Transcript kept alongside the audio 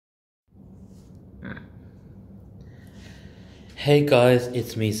Hey guys,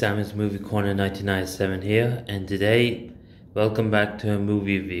 it's me, Samuel's Movie Corner 1997 here, and today, welcome back to a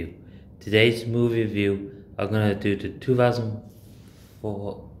movie review. Today's movie review, I'm gonna do the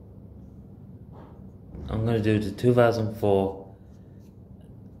 2004. I'm gonna do the 2004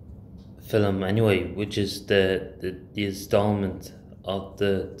 film anyway, which is the installment of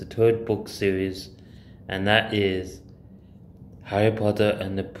the third book series, and that is Harry Potter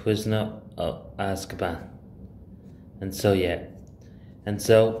and the Prisoner of Azkaban. And so yeah, and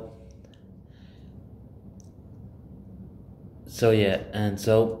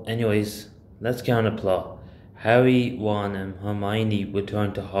so anyways, let's get on the plot. Harry, Ron, and Hermione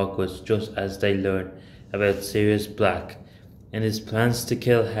return to Hogwarts just as they learn about Sirius Black and his plans to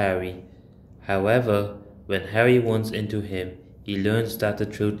kill Harry. However, when Harry runs into him, he learns that the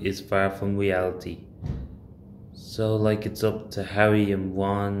truth is far from reality. So it's up to Harry and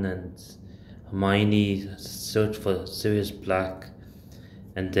Ron and Hermione search for Sirius Black,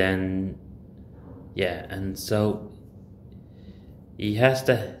 and then and so they have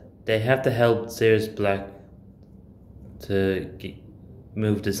to help Sirius Black to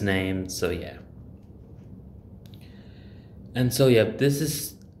move his name. This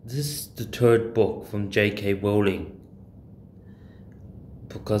is the third book from J.K. Rowling,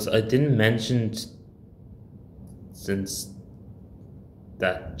 because I didn't mention since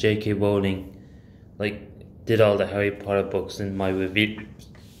that J.K. Rowling did all the Harry Potter books in my review.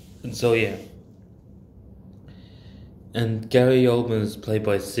 And Gary Oldman is played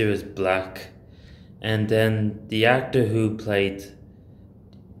by Sirius Black, and then the actor who played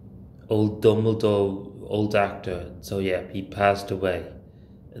old Dumbledore, old actor, he passed away.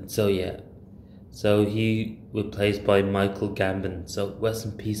 And so he replaced by Michael Gambon. So rest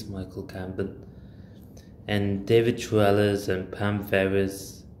in peace, Michael Gambon. And David Trellis and Pam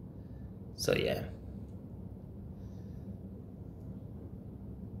Ferris.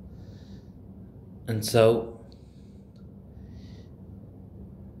 And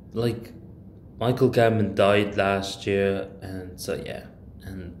Michael Gambon died last year, and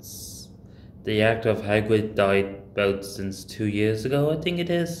the actor of Hagrid died about since 2 years ago, I think it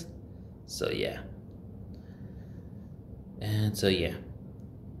is. And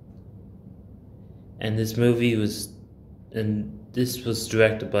this was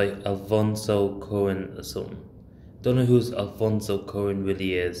directed by Alfonso Cuarón or something. Don't know who Alfonso Cuarón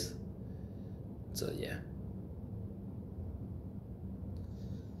really is. I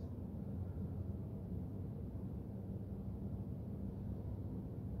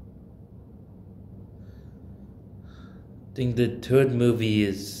think the third movie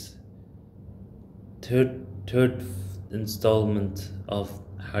is third installment of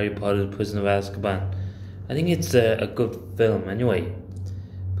Harry Potter and the Prisoner of Azkaban. I think it's a good film anyway,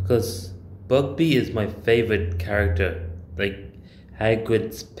 because Buckbeak is my favorite character, like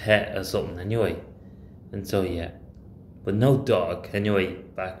Hagrid's pet or something anyway. And but no dog anyway,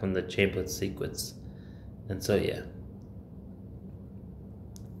 back from the Chamber of Secrets. And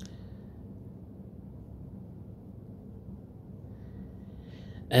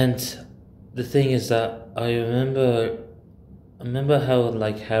and the thing is that I remember how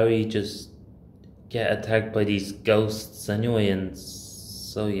Harry just get attacked by these ghosts anyway, and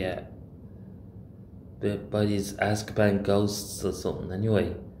by these Azkaban ghosts or something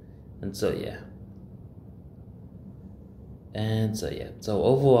anyway. So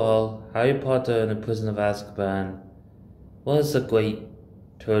overall, Harry Potter and the Prison of Azkaban was a great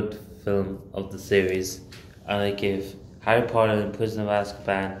third film of the series, and I give Harry Potter and the Prison of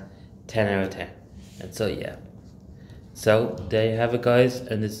Azkaban 10 out of 10. And so there you have it, guys,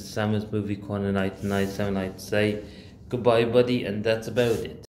 and this is Samuel's Movie Corner 1997. I'd say goodbye, buddy, and that's about it.